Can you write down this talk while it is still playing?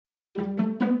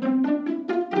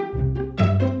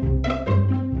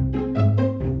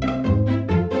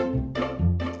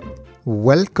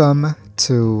Welcome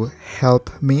to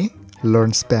Help Me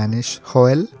Learn Spanish,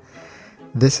 Joel.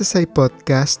 This is a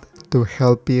podcast to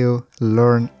help you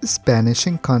learn Spanish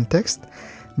in context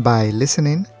by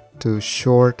listening to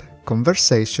short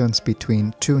conversations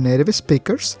between two native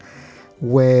speakers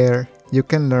where you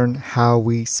can learn how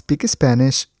we speak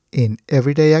Spanish in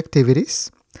everyday activities,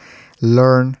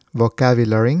 learn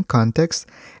vocabulary in context,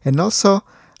 and also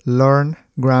learn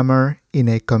grammar in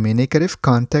a communicative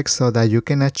context so that you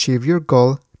can achieve your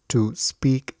goal to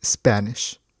speak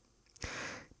Spanish.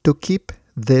 To keep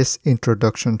this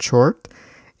introduction short,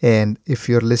 and if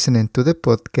you're listening to the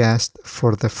podcast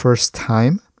for the first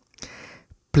time,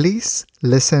 please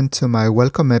listen to my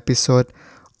welcome episode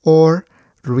or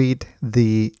read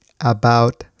the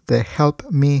About the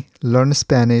Help Me Learn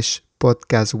Spanish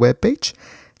podcast webpage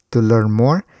to learn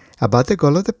more about the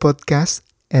goal of the podcast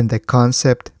and the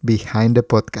concept behind the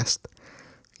podcast.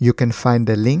 You can find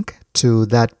the link to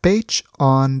that page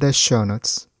on the show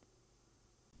notes.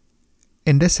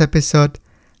 In this episode,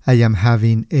 I am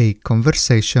having a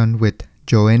conversation with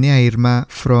Yohenia Irma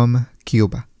from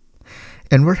Cuba.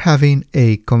 And we're having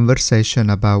a conversation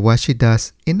about what she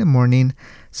does in the morning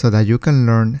so that you can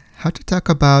learn how to talk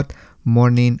about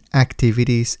morning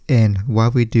activities and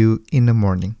what we do in the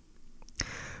morning.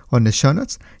 On the show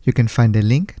notes, you can find a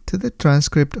link to the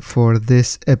transcript for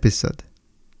this episode.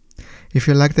 If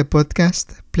you like the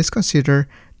podcast, please consider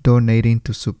donating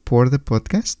to support the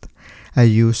podcast. I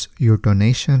use your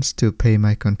donations to pay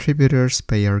my contributors,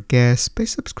 pay our guests, pay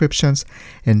subscriptions,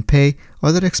 and pay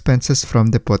other expenses from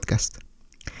the podcast.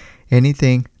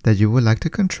 Anything that you would like to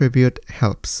contribute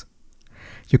helps.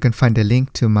 You can find a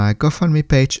link to my GoFundMe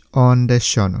page on the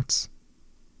show notes.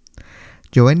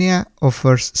 Yohenia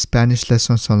offers Spanish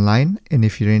lessons online, and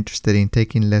if you're interested in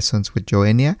taking lessons with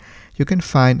Yohenia, you can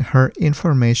find her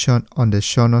information on the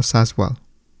show notes as well.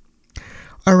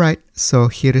 Alright, so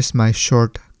here is my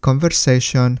short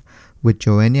conversation with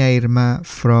Yohenia Irma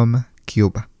from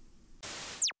Cuba.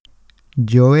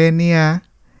 Yohenia,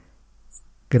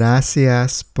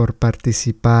 gracias por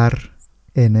participar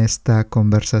en esta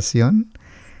conversación.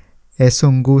 Es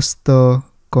un gusto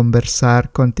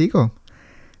conversar contigo.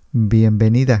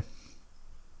 Bienvenida.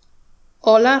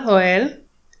 Hola Joel,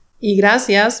 y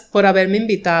gracias por haberme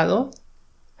invitado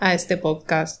a este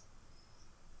podcast.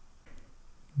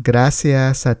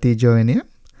 Gracias a ti, Yohenia.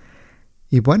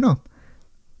 Y bueno,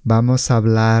 vamos a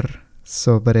hablar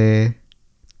sobre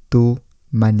tu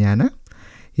mañana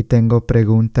y tengo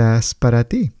preguntas para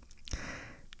ti.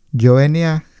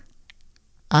 Yohenia,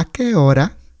 ¿a qué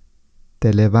hora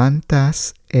te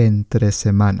levantas entre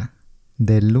semana,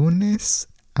 de lunes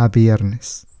a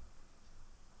viernes?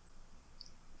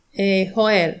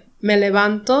 Joel, me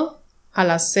levanto a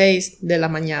las 6 de la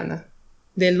mañana,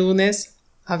 de lunes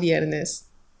a viernes.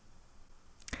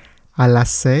 A las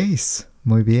 6,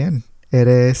 muy bien.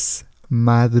 Eres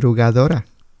madrugadora.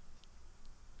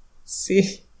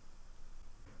 Sí.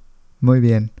 Muy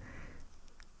bien.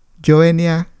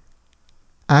 Yohenia,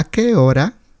 ¿a qué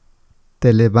hora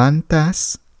te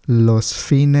levantas los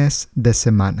fines de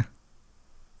semana?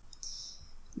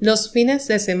 Los fines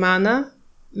de semana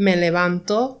me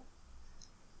levanto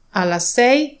a las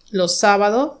 6 los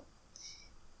sábados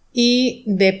y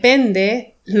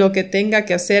depende lo que tenga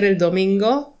que hacer el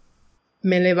domingo,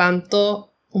 me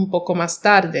levanto un poco más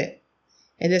tarde.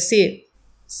 Es decir,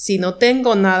 si no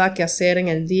tengo nada que hacer en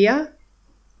el día,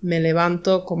 me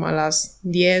levanto como a las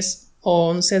 10 o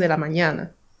 11 de la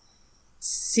mañana.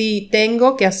 Si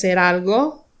tengo que hacer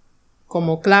algo,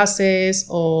 como clases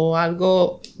o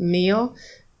algo mío,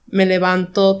 me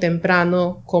levanto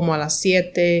temprano como a las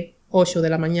 7, 8 de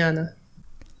la mañana.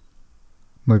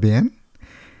 Muy bien.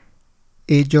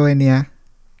 Y Yohenia,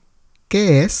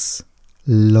 ¿qué es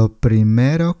lo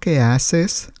primero que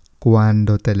haces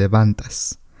cuando te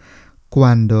levantas?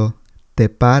 Cuando te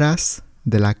paras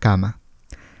de la cama.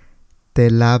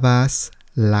 ¿Te lavas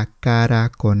la cara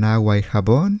con agua y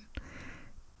jabón?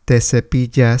 ¿Te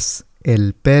cepillas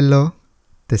el pelo?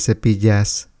 ¿Te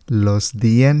cepillas los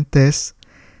dientes?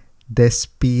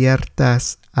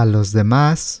 ¿Despiertas a los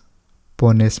demás?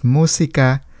 ¿Pones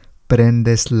música?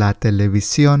 ¿Prendes la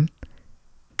televisión?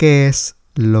 ¿Qué es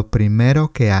lo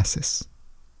primero que haces?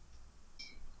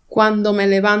 Cuando me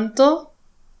levanto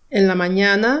en la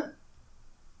mañana,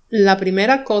 la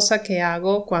primera cosa que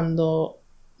hago cuando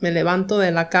me levanto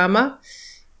de la cama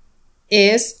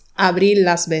es abrir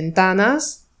las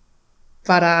ventanas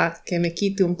para que me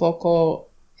quite un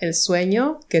poco el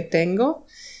sueño que tengo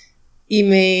y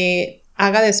me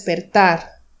haga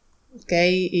despertar, ¿ok?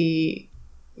 Y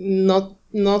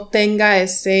no tenga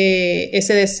ese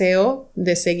deseo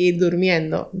de seguir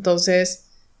durmiendo. Entonces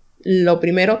lo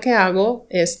primero que hago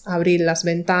es abrir las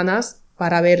ventanas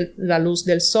para ver la luz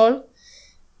del sol.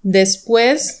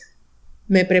 Después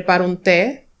me preparo un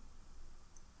té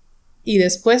y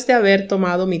después de haber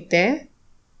tomado mi té,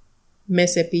 me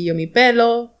cepillo mi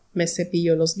pelo, me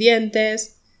cepillo los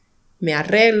dientes, me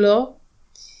arreglo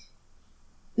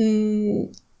y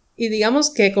digamos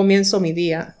que comienzo mi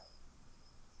día.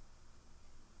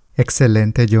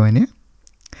 Excelente, Yohenia.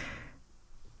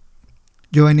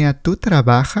 Yohenia, ¿tú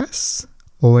trabajas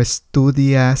o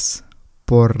estudias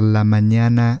por la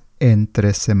mañana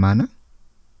entre semana?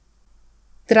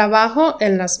 Trabajo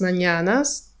en las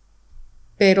mañanas,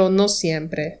 pero no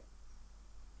siempre.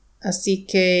 Así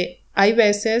que hay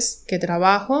veces que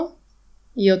trabajo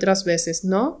y otras veces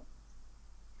no,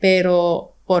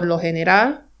 pero por lo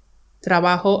general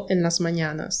trabajo en las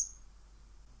mañanas.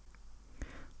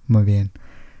 Muy bien.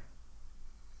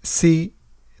 Si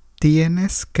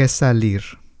tienes que salir,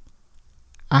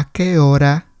 ¿a qué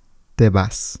hora te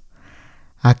vas?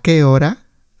 ¿A qué hora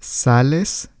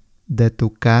sales de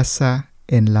tu casa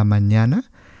en la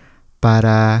mañana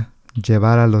para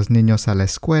llevar a los niños a la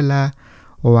escuela?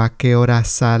 ¿O a qué hora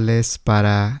sales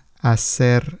para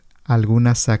hacer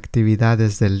algunas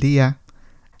actividades del día?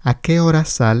 ¿A qué hora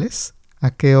sales? ¿A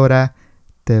qué hora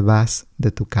te vas de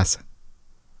tu casa?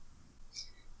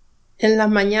 En la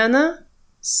mañana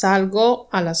salgo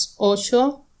a las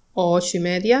 8 o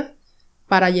 8:30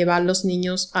 para llevar los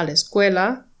niños a la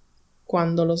escuela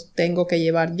cuando los tengo que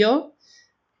llevar yo,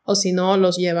 o si no,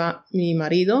 los lleva mi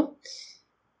marido.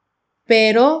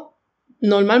 Pero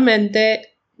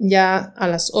normalmente ya a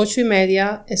las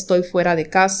 8:30 estoy fuera de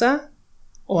casa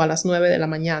o a las 9 de la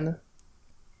mañana.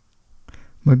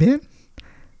 Muy bien.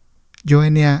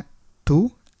 Yohenia,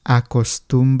 ¿tú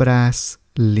acostumbras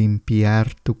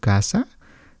limpiar tu casa?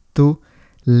 ¿Tú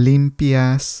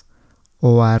limpias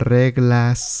o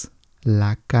arreglas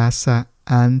la casa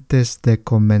antes de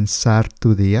comenzar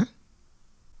tu día?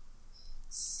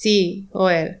 Sí,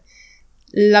 Joel.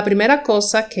 La primera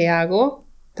cosa que hago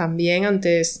también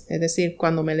antes, es decir,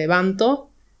 cuando me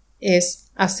levanto, es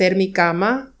hacer mi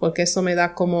cama, porque eso me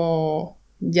da como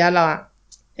ya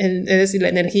es decir, la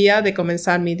energía de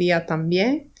comenzar mi día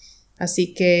también.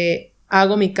 Así que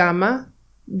hago mi cama.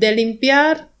 De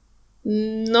limpiar,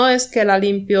 no es que la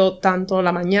limpio tanto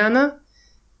la mañana,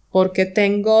 porque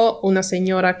tengo una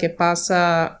señora que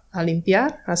pasa a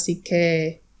limpiar, así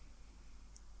que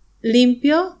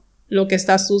limpio lo que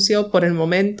está sucio por el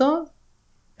momento,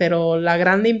 pero la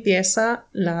gran limpieza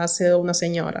la hace una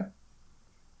señora.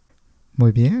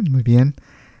 Muy bien, muy bien.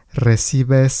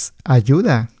 ¿Recibes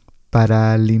ayuda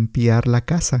para limpiar la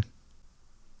casa?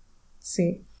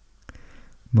 Sí,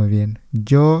 Muy bien.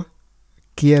 Yo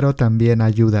quiero también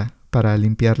ayuda para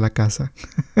limpiar la casa.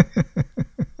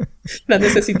 la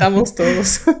necesitamos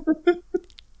todos.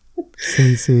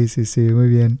 Sí, sí, sí, sí, muy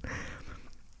bien.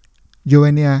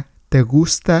 Yohenia, ¿te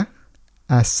gusta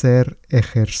hacer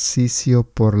ejercicio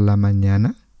por la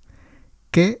mañana?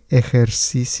 ¿Qué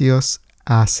ejercicios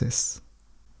haces?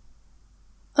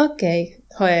 Ok,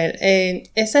 Joel,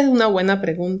 esa es una buena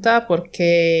pregunta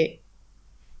porque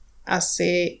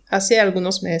hace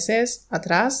algunos meses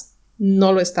atrás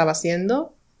no lo estaba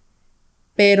haciendo,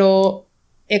 pero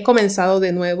he comenzado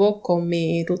de nuevo con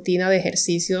mi rutina de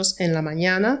ejercicios en la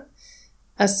mañana.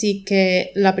 Así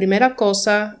que la primera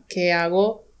cosa que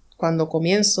hago cuando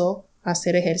comienzo a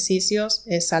hacer ejercicios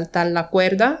es saltar la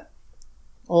cuerda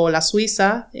o la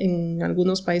suiza. En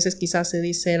algunos países quizás se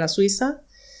dice la suiza.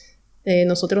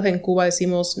 Nosotros en Cuba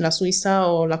decimos la suiza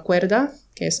o la cuerda,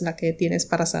 que es la que tienes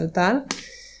para saltar.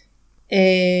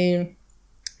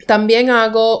 También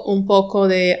hago un poco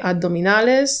de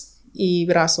abdominales y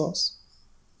brazos.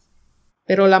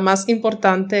 Pero la más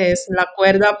importante es la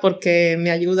cuerda porque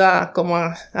me ayuda como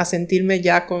a sentirme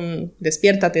ya con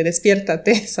despiértate,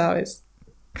 despiértate, ¿sabes?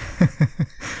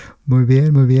 Muy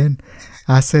bien, muy bien.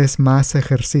 Haces más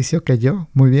ejercicio que yo.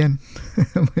 Muy bien,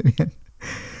 muy bien.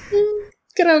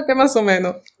 Creo que más o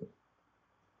menos.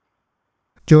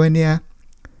 Joenia,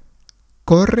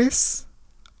 ¿corres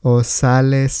o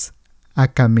sales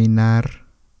a caminar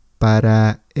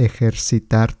para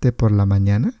ejercitarte por la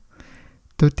mañana?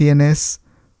 ¿Tú tienes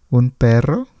un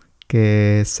perro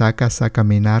que sacas a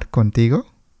caminar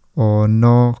contigo o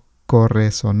no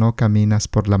corres o no caminas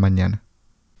por la mañana?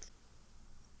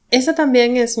 Esa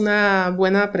también es una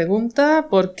buena pregunta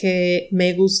porque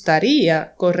me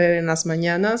gustaría correr en las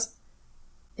mañanas.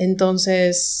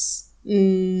 Entonces,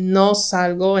 no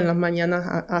salgo en las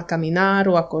mañanas a caminar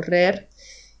o a correr.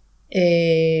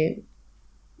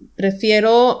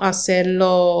 Prefiero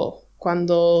hacerlo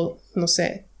cuando, no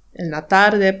sé, en la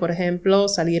tarde, por ejemplo,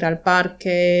 salir al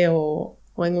parque o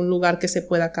o en un lugar que se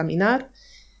pueda caminar.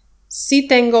 Sí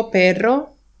tengo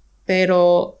perro,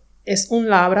 pero es un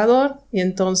labrador y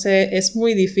entonces es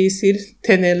muy difícil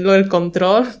tenerlo el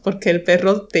control porque el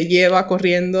perro te lleva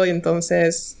corriendo y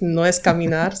entonces no es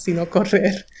caminar, sino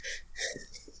correr.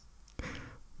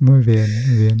 Muy bien,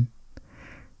 muy bien.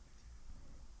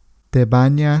 ¿Te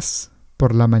bañas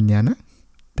por la mañana?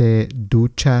 ¿Te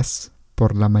duchas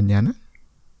por la mañana?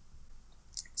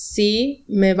 Sí,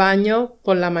 me baño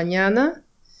por la mañana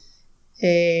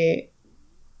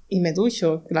y me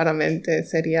ducho, claramente,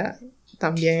 sería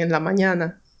también en la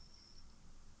mañana.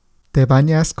 ¿Te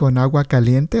bañas con agua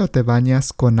caliente o te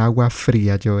bañas con agua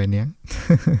fría, Yohenia?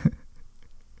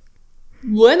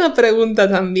 Buena pregunta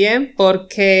también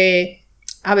porque,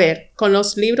 a ver, con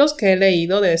los libros que he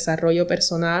leído de desarrollo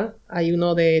personal, hay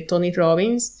uno de Tony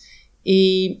Robbins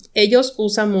y ellos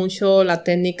usan mucho la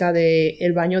técnica de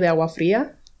el baño de agua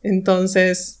fría.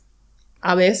 Entonces,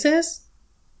 a veces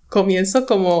comienzo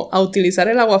como a utilizar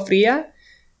el agua fría,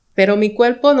 pero mi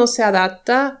cuerpo no se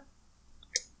adapta.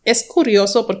 Es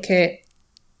curioso porque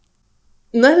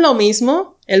no es lo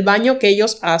mismo el baño que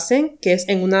ellos hacen, que es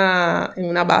en una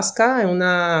vasca, en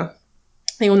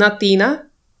una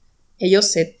tina. Ellos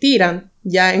se tiran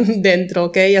ya dentro,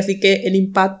 ¿ok? Así que el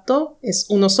impacto es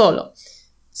uno solo.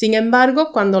 Sin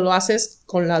embargo, cuando lo haces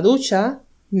con la ducha,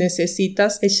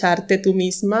 necesitas echarte tú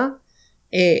misma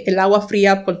el agua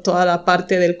fría por toda la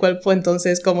parte del cuerpo,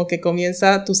 entonces como que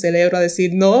comienza tu cerebro a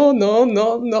decir no, no,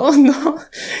 no, no, no,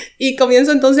 y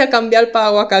comienza entonces a cambiar para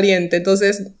agua caliente.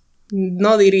 Entonces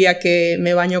no diría que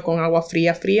me baño con agua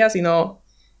fría, fría, sino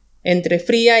entre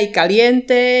fría y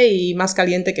caliente y más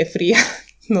caliente que fría.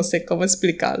 No sé cómo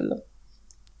explicarlo.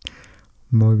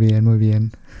 Muy bien, muy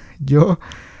bien. Yo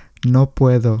no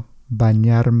puedo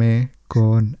bañarme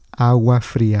con agua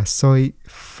fría. Soy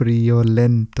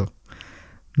friolento.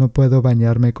 No puedo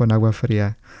bañarme con agua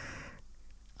fría.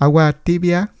 Agua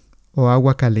tibia o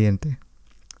agua caliente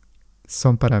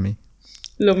son para mí.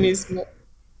 Lo mismo.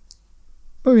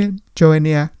 Muy bien.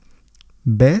 Joenia,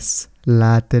 ¿ves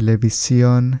la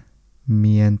televisión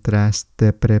mientras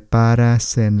te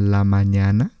preparas en la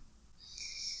mañana?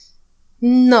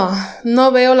 No,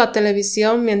 no veo la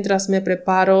televisión mientras me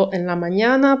preparo en la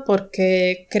mañana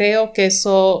porque creo que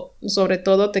eso sobre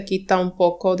todo te quita un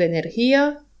poco de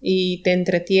energía y te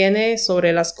entretiene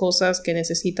sobre las cosas que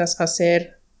necesitas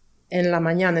hacer en la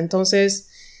mañana. Entonces,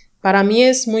 para mí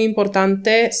es muy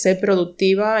importante ser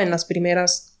productiva en las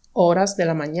primeras horas de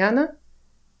la mañana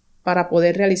para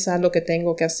poder realizar lo que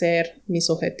tengo que hacer,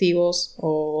 mis objetivos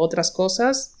o otras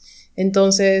cosas.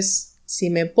 Entonces,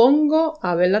 si me pongo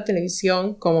a ver la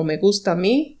televisión como me gusta a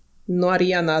mí, no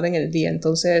haría nada en el día.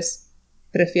 Entonces,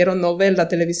 prefiero no ver la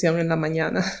televisión en la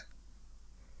mañana.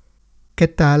 ¿Qué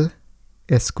tal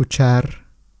escuchar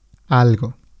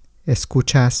algo?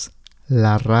 ¿Escuchas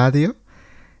la radio?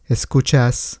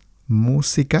 ¿Escuchas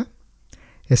música?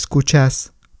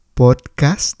 ¿Escuchas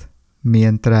podcast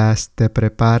mientras te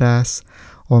preparas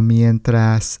o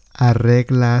mientras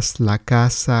arreglas la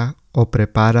casa o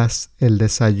preparas el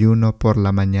desayuno por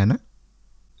la mañana?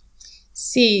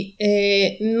 Sí,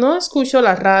 no escucho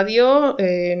la radio,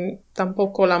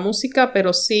 tampoco la música,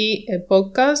 pero sí el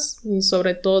podcast,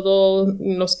 sobre todo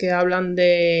los que hablan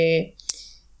de,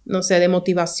 no sé, de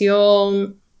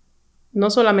motivación, no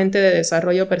solamente de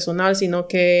desarrollo personal, sino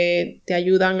que te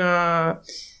ayudan a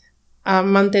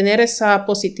mantener esa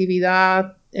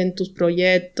positividad en tus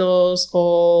proyectos,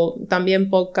 o también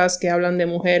podcasts que hablan de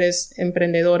mujeres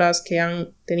emprendedoras que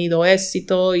han tenido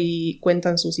éxito y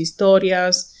cuentan sus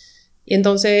historias. Y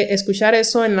entonces escuchar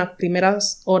eso en las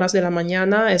primeras horas de la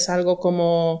mañana es algo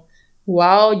como,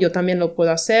 wow, yo también lo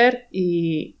puedo hacer,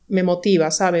 y me motiva,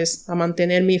 ¿sabes?, a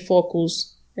mantener mi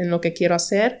focus en lo que quiero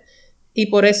hacer. Y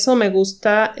por eso me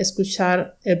gusta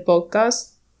escuchar el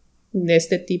podcast de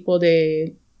este tipo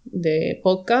de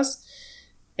podcast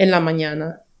en la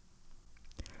mañana.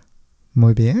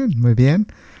 Muy bien, muy bien.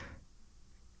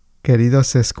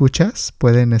 Queridos escuchas,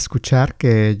 pueden escuchar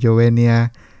que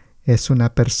Yohenia es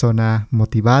una persona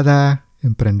motivada,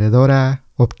 emprendedora,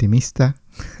 optimista.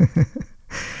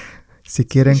 Si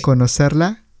quieren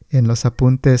conocerla, en los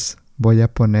apuntes voy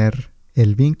a poner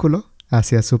el vínculo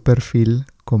hacia su perfil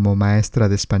como maestra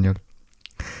de español.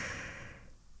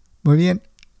 Muy bien,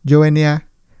 Yohenia,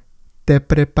 ¿te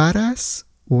preparas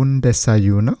un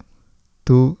desayuno?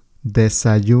 ¿Tú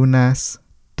desayunas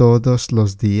todos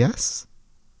los días?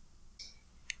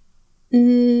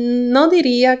 No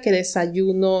diría que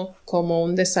desayuno como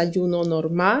un desayuno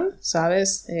normal,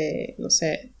 ¿sabes? No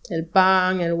sé, el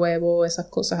pan, el huevo, esas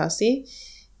cosas así.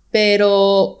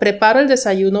 Pero preparo el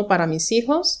desayuno para mis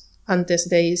hijos antes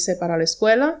de irse para la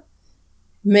escuela.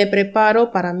 me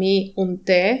preparo para mí un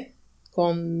té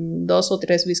con 2 o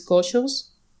 3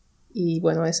 bizcochos y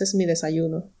bueno, ese es mi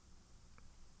desayuno.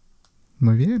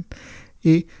 Muy bien.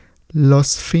 ¿Y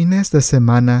los fines de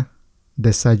semana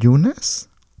desayunas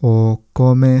o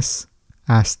comes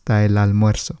hasta el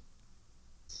almuerzo?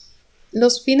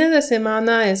 Los fines de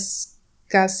semana es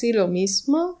casi lo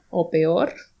mismo o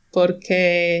peor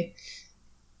porque,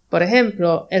 por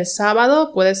ejemplo, el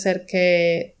sábado puede ser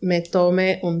que me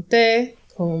tome un té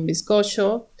con un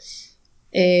bizcocho.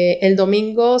 El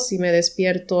domingo, si me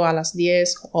despierto a las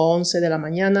 10 o 11 de la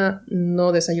mañana,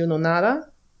 no desayuno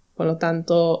nada. Por lo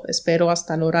tanto, espero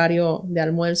hasta el horario de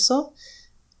almuerzo.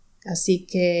 Así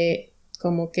que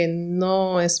como que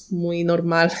no es muy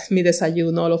normal mi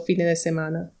desayuno los fines de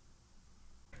semana.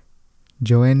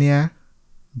 Yohenia,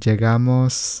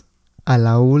 llegamos a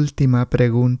la última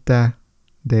pregunta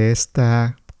de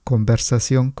esta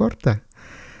conversación corta.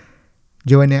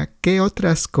 Yohenia, ¿qué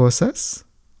otras cosas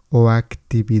o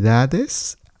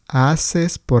actividades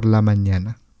haces por la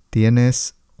mañana?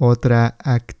 ¿Tienes otra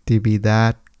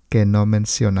actividad que no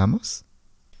mencionamos?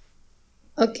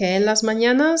 Ok, en las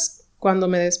mañanas cuando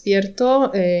me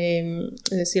despierto, es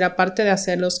decir, aparte de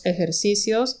hacer los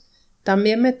ejercicios,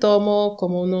 también me tomo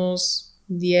como unos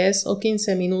 10 o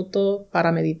 15 minutos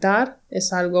para meditar.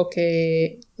 Es algo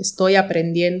que estoy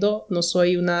aprendiendo. No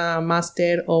soy una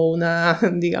máster o una,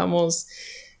 digamos,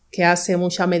 que hace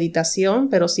mucha meditación,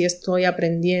 pero sí estoy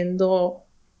aprendiendo,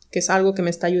 que es algo que me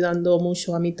está ayudando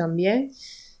mucho a mí también.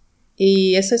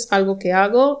 Y eso es algo que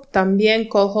hago. También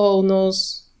cojo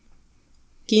unos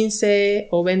 15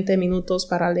 o 20 minutos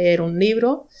para leer un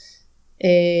libro.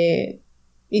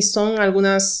 Y son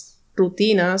algunas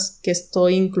rutinas que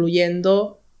estoy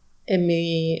incluyendo en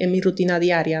mi rutina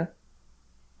diaria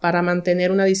para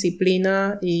mantener una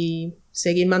disciplina y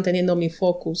seguir manteniendo mi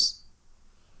focus.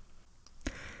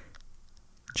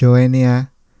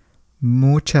 Yohenia,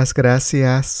 muchas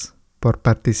gracias por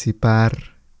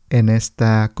participar en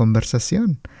esta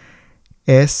conversación.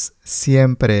 Es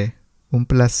siempre un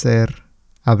placer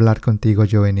hablar contigo,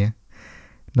 Yohenia.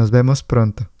 Nos vemos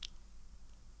pronto.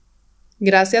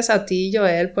 Gracias a ti,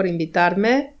 Joel, por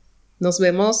invitarme. Nos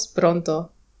vemos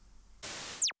pronto.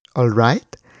 All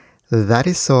right, that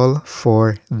is all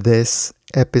for this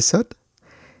episode.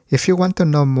 If you want to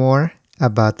know more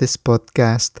about this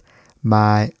podcast,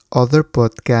 my other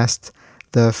podcasts,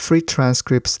 the free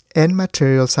transcripts and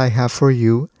materials I have for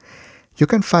you, you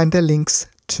can find the links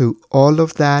to all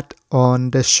of that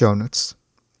on the show notes.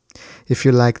 If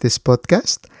you like this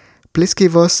podcast, please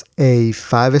give us a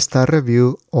 5-star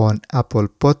review on Apple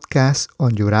Podcasts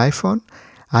on your iPhone,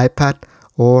 iPad,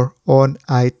 or on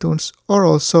iTunes, or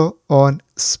also on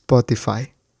Spotify.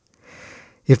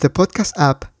 If the podcast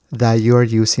app that you are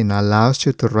using allows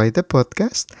you to rate the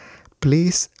podcast,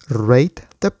 please rate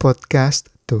the podcast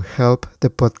to help the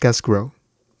podcast grow.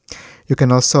 You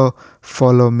can also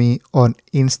follow me on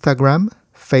Instagram,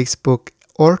 Facebook,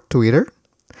 or Twitter.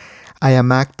 I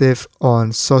am active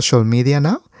on social media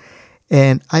now,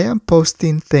 and I am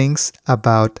posting things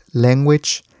about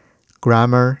language,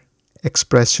 grammar,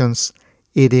 expressions,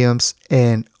 idioms,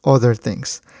 and other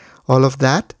things. All of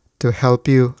that to help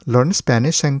you learn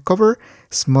Spanish and cover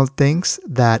small things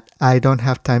that I don't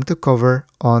have time to cover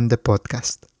on the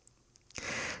podcast.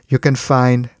 You can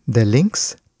find the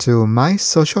links to my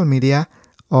social media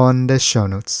on the show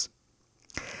notes.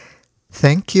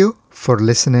 Thank you for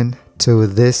listening to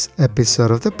this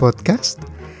episode of the podcast.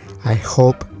 I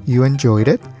hope you enjoyed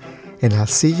it, and I'll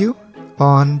see you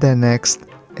on the next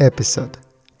episode.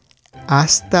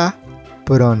 Hasta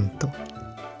pronto.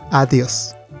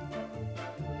 Adiós.